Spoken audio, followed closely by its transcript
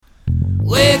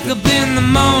Wake up in the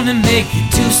morning, make you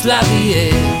 2 sloppy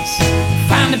eggs.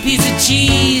 Find a piece of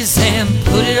cheese and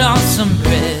put it on some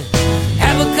bread.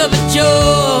 Have a cup of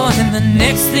joe, and the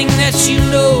next thing that you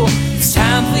know, it's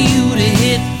time for you to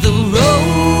hit the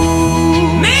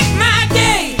road. Make my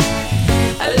day,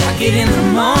 I like it in the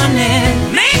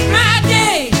morning. Make my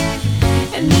day,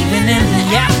 and even in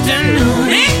the afternoon.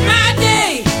 Make my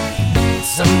day,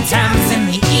 sometimes in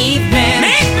the evening.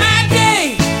 Make my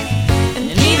day, and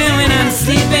even when I'm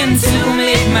sleeping to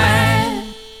make my.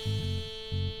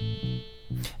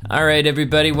 Alright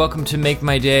everybody, welcome to Make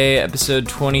My Day, episode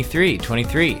 23.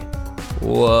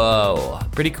 Whoa,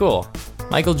 pretty cool.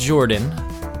 Michael Jordan,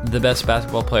 the best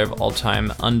basketball player of all time,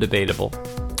 undebatable,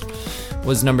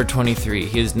 was number 23.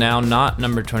 He is now not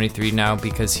number 23 now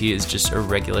because he is just a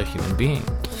regular human being.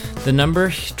 The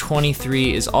number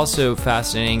 23 is also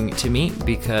fascinating to me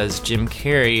because Jim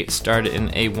Carrey starred in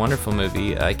a wonderful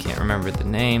movie. I can't remember the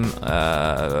name.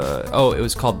 It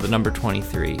was called The Number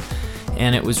 23.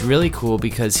 And it was really cool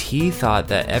because he thought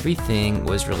that everything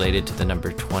was related to the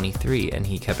number 23, and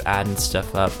he kept adding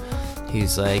stuff up.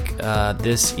 He's like,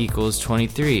 this equals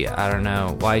 23. I don't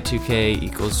know, Y2K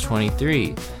equals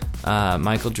 23.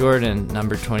 Michael Jordan,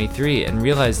 number 23, and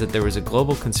realized that there was a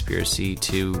global conspiracy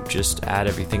to just add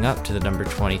everything up to the number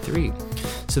 23.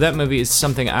 So that movie is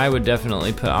something I would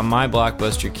definitely put on my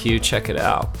Blockbuster queue. Check it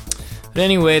out. But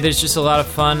anyway, there's just a lot of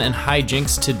fun and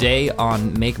hijinks today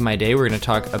on Make My Day. We're going to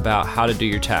talk about how to do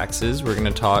your taxes. We're going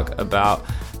to talk about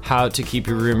how to keep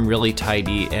your room really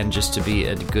tidy and just to be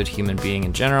a good human being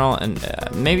in general. And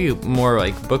maybe more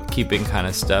like bookkeeping kind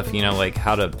of stuff, you know, like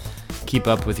how to keep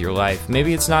up with your life.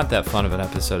 Maybe it's not that fun of an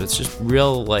episode. It's just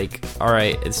real like, all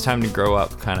right, it's time to grow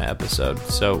up kind of episode.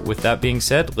 So with that being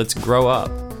said, let's grow up.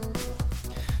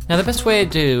 Now, the best way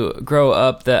to grow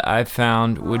up that I've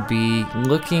found would be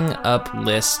looking up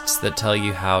lists that tell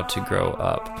you how to grow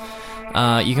up.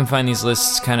 You can find these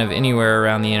lists kind of anywhere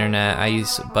around the internet. I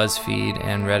use BuzzFeed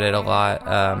and Reddit a lot,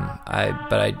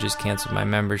 but I just canceled my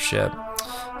membership.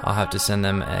 I'll have to send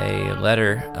them a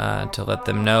letter to let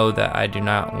them know that I do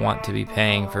not want to be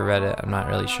paying for Reddit. I'm not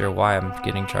really sure why I'm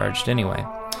getting charged anyway.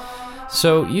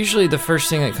 So usually the first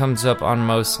thing that comes up on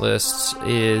most lists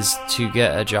is to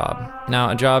get a job. Now,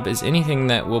 a job is anything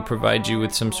that will provide you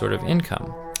with some sort of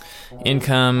income.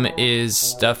 Income is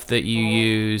stuff that you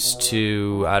use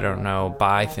to,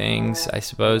 buy things, I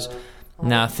suppose.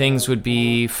 Now, things would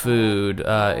be food,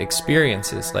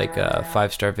 experiences like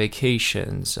 5-star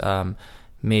vacations,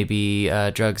 maybe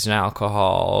drugs and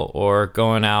alcohol, or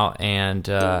going out and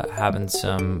having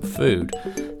some food.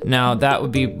 Now, that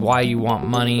would be why you want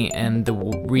money, and the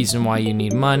reason why you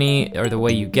need money, or the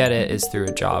way you get it, is through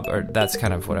a job, or that's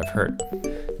kind of what I've heard.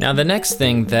 Now, the next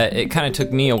thing that it kind of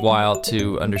took me a while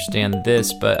to understand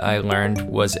this, but I learned,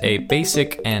 was a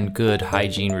basic and good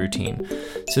hygiene routine.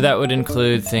 So that would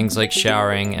include things like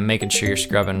showering and making sure you're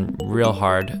scrubbing real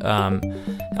hard.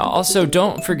 Also,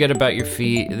 don't forget about your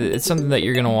feet. It's something that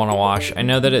you're going to want to wash. I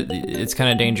know that it's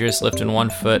kind of dangerous lifting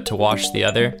one foot to wash the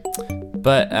other,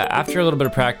 but after a little bit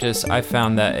of practice, I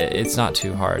found that it's not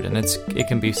too hard, and it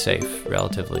can be safe,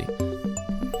 relatively.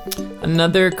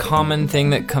 Another common thing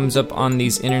that comes up on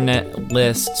these internet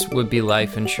lists would be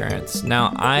life insurance.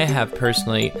 Now, I have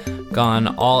personally gone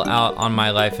all out on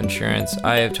my life insurance.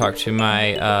 I have talked to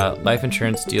my life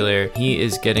insurance dealer. He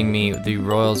is getting me the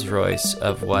Rolls Royce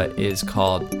of what is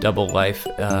called double life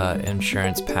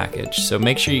insurance package. So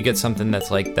make sure you get something that's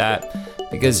like that,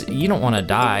 because you don't want to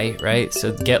die, right?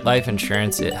 So get life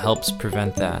insurance. It helps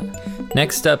prevent that.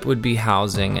 Next up would be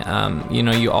housing.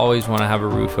 You always want to have a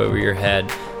roof over your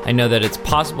head. I know that it's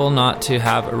possible not to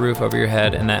have a roof over your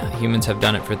head and that humans have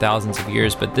done it for thousands of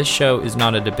years, but this show is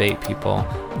not a debate, people.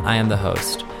 I am the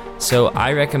host. So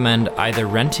I recommend either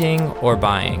renting or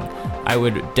buying. I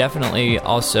would definitely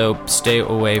also stay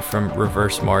away from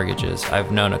reverse mortgages.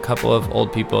 I've known a couple of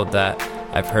old people that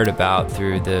I've heard about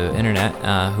through the internet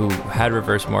who had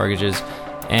reverse mortgages,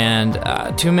 and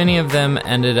too many of them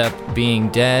ended up being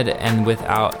dead and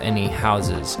without any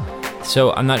houses.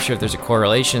 So I'm not sure if there's a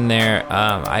correlation there.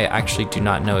 I actually do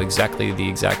not know exactly the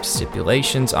exact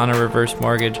stipulations on a reverse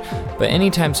mortgage, but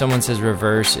anytime someone says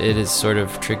reverse, it is sort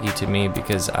of tricky to me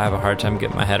because I have a hard time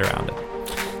getting my head around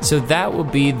it. So that will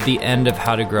be the end of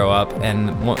how to grow up,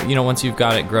 and once you've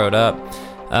got it growed up,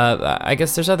 I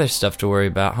guess there's other stuff to worry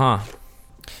about, huh?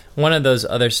 One of those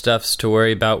other stuffs to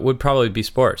worry about would probably be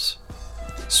sports.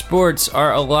 Sports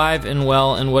are alive and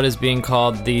well in what is being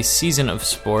called the season of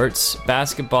sports.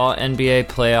 Basketball NBA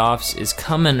playoffs is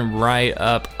coming right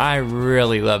up. I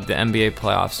really love the NBA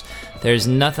playoffs. There's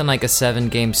nothing like a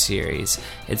 7-game series.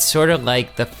 It's sort of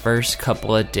like the first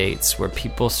couple of dates where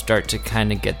people start to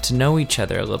kind of get to know each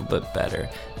other a little bit better.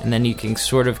 And then you can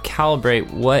sort of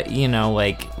calibrate what,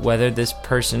 like whether this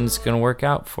person's going to work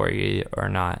out for you or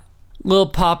not.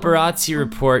 Little paparazzi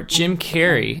report, Jim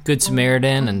Carrey, Good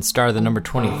Samaritan and star of the number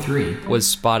 23, was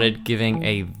spotted giving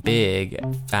a big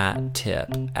fat tip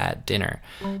at dinner.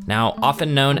 Now,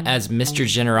 often known as Mr.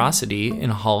 Generosity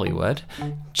in Hollywood,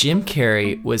 Jim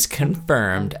Carrey was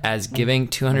confirmed as giving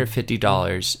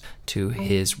 $250 to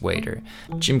his waiter.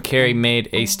 Jim Carrey made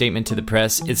a statement to the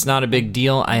press, "It's not a big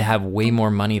deal, I have way more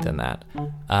money than that."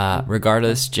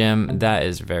 Regardless, Jim, that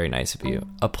is very nice of you.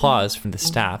 Applause from the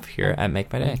staff here at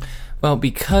Make My Day. Well,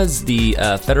 because the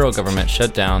federal government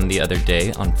shut down the other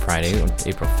day on Friday, on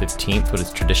April 15th, what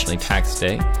is traditionally tax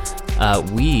day,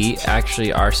 we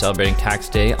actually are celebrating tax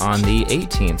day on the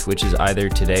 18th, which is either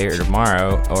today or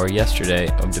tomorrow or yesterday,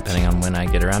 depending on when I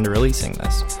get around to releasing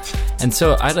this. And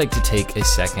so I'd like to take a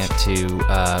second to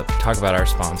talk about our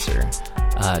sponsor.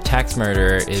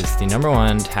 TaxMurder is the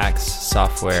 #1 tax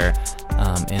software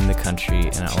in the country,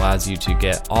 and it allows you to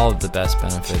get all of the best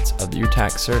benefits of your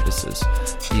tax services.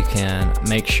 You can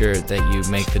make sure that you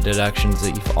make the deductions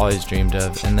that you've always dreamed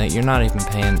of, and that you're not even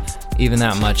paying even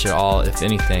that much at all. If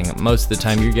anything, most of the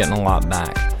time you're getting a lot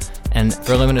back. And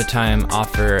for a limited time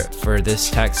offer for this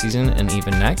tax season and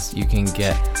even next, you can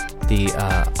get the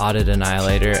Audit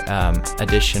Annihilator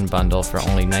edition bundle for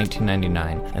only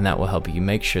 $19.99, and that will help you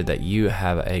make sure that you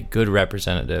have a good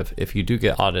representative if you do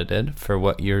get audited for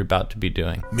what you're about to be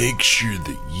doing. Make sure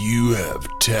that you have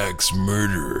Tax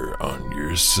Murderer on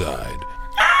your side.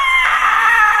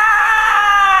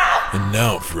 And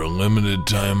now for a limited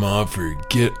time offer,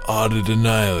 get Audit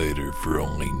Annihilator for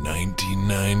only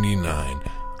 $19.99.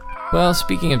 Well,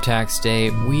 speaking of tax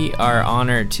day, we are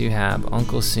honored to have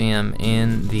Uncle Sam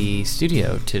in the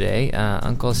studio today.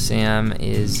 Uncle Sam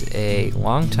is a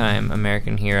longtime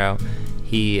American hero.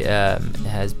 He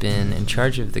has been in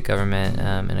charge of the government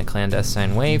in a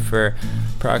clandestine way for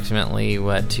approximately,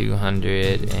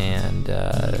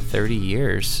 230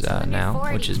 years now,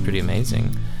 which is pretty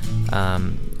amazing.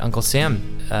 Uncle Sam,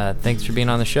 thanks for being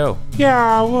on the show.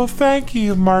 Yeah, well, thank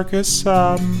you, Marcus.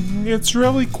 It's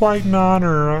really quite an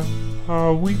honor.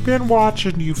 We've been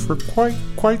watching you for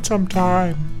quite some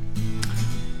time.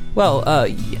 Well,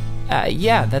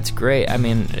 yeah, that's great. I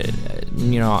mean,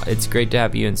 it's great to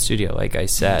have you in studio, like I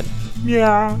said.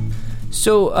 Yeah.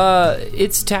 So,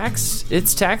 it's tax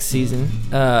season.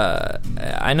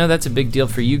 I know that's a big deal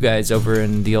for you guys over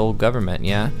in the old government,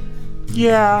 yeah?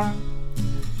 Yeah.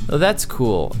 Oh, that's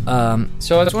cool.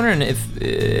 So I was wondering if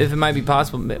it might be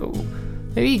possible,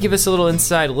 maybe you give us a little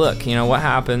inside look. What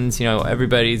happens?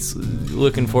 Everybody's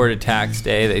looking forward to tax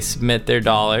day. They submit their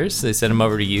dollars. They send them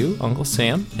over to you, Uncle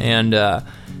Sam, and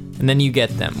then you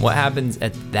get them. What happens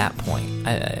at that point?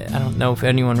 I don't know if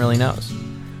anyone really knows.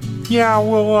 Yeah,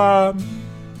 well,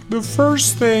 the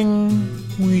first thing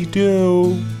we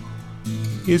do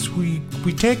is we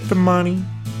take the money.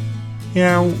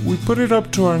 Yeah, we put it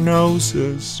up to our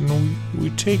noses, and we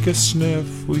take a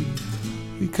sniff. We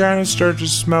kind of start to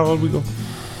smell it. We go.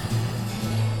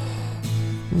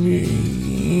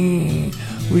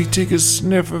 We take a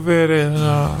sniff of it, and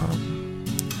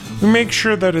we make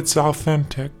sure that it's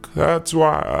authentic. That's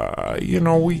why,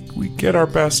 we get our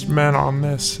best men on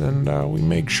this, and we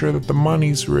make sure that the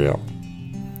money's real.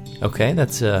 Okay,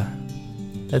 that's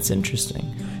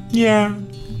interesting. Yeah.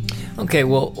 Okay,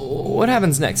 well, what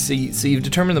happens next? So you've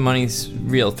determined the money's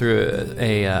real through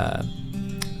a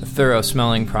thorough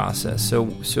smelling process. So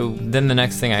then the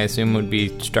next thing I assume would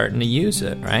be starting to use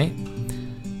it, right?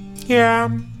 Yeah.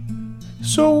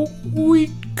 So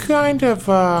we kind of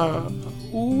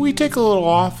we take a little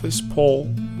office poll.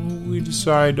 We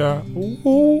decide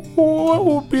what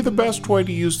would be the best way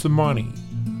to use the money.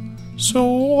 So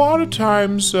a lot of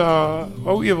times, we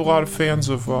have a lot of fans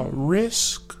of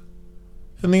Risk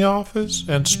in the office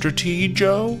and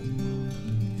Stratego,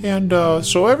 and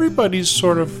so everybody's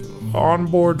sort of on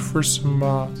board for some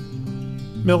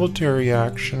military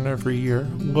action every year,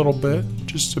 a little bit,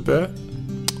 just a bit,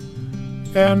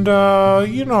 and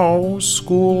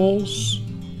schools.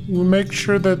 We make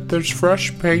sure that there's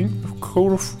fresh paint,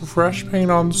 coat of fresh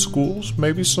paint on the schools,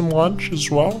 maybe some lunch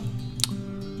as well,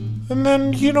 and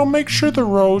then make sure the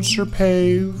roads are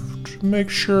paved, make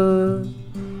sure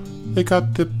they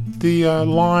got the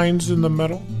lines in the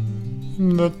middle,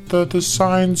 and the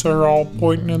signs are all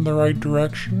pointing in the right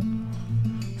direction.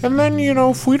 And then,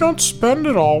 if we don't spend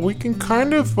it all, we can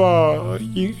kind of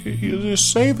you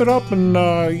just save it up and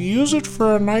use it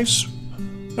for a nice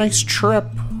trip.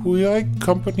 We like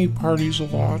company parties a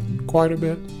lot, quite a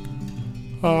bit.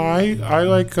 I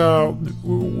like,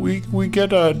 we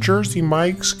get Jersey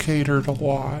Mike's catered a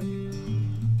lot.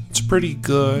 It's pretty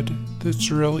good.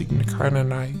 It's really kind of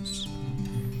nice.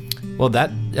 Well,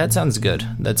 that sounds good.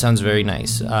 That sounds very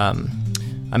nice.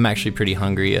 I'm actually pretty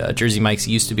hungry. Jersey Mike's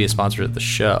used to be a sponsor of the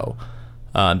show.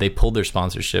 They pulled their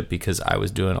sponsorship because I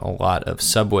was doing a lot of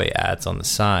Subway ads on the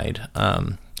side.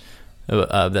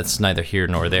 That's neither here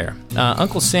nor there.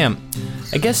 Uncle Sam,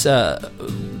 I guess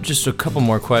just a couple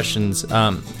more questions.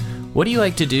 What do you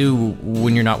like to do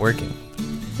when you're not working?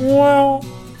 Well,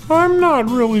 I'm not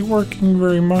really working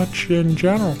very much in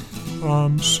general.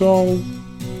 So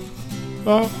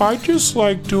I just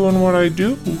like doing what I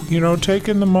do.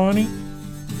 Taking the money,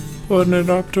 putting it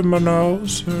up to my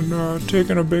nose, and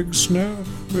taking a big sniff,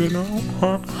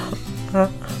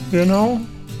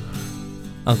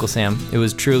 Uncle Sam, it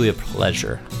was truly a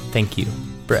pleasure. Thank you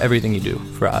for everything you do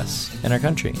for us and our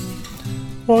country.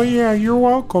 Well, yeah, you're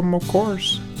welcome, of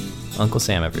course. Uncle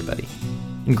Sam, everybody.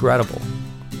 Incredible.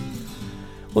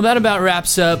 Well, that about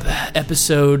wraps up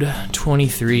episode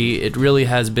 23. It really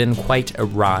has been quite a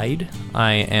ride.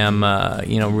 I am,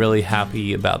 really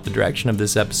happy about the direction of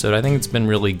this episode. I think it's been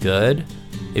really good.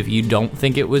 If you don't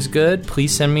think it was good,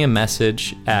 please send me a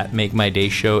message at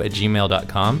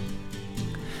makemydayshow@gmail.com.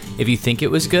 If you think it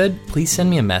was good, please send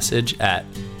me a message at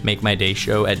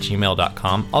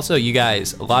makemydayshow@gmail.com. Also, you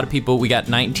guys, a lot of people, we got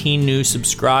 19 new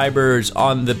subscribers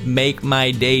on the Make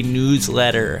My Day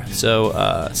newsletter.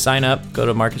 So sign up, go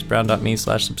to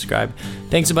marcusbrown.me/subscribe.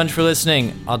 Thanks a bunch for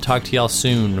listening. I'll talk to y'all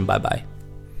soon. Bye-bye.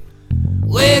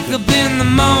 Wake up in the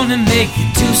morning, make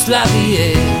your 2 sloppy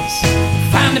eggs.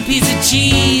 Find a piece of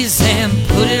cheese and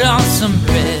put it on some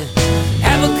bread.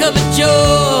 Have a cup of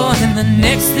joe, and the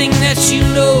next thing that you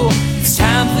know, it's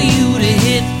time for you to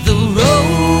hit the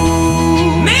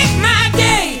road. Make my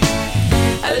day,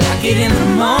 I like it in the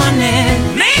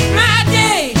morning. Make my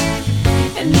day,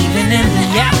 and even in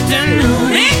the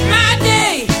afternoon. Make my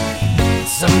day,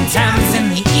 sometimes in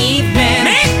the evening.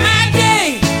 Make my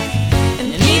day,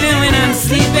 and even when I'm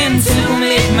sleeping to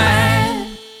make my...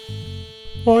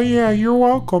 Well, yeah, you're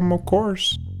welcome, of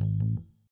course.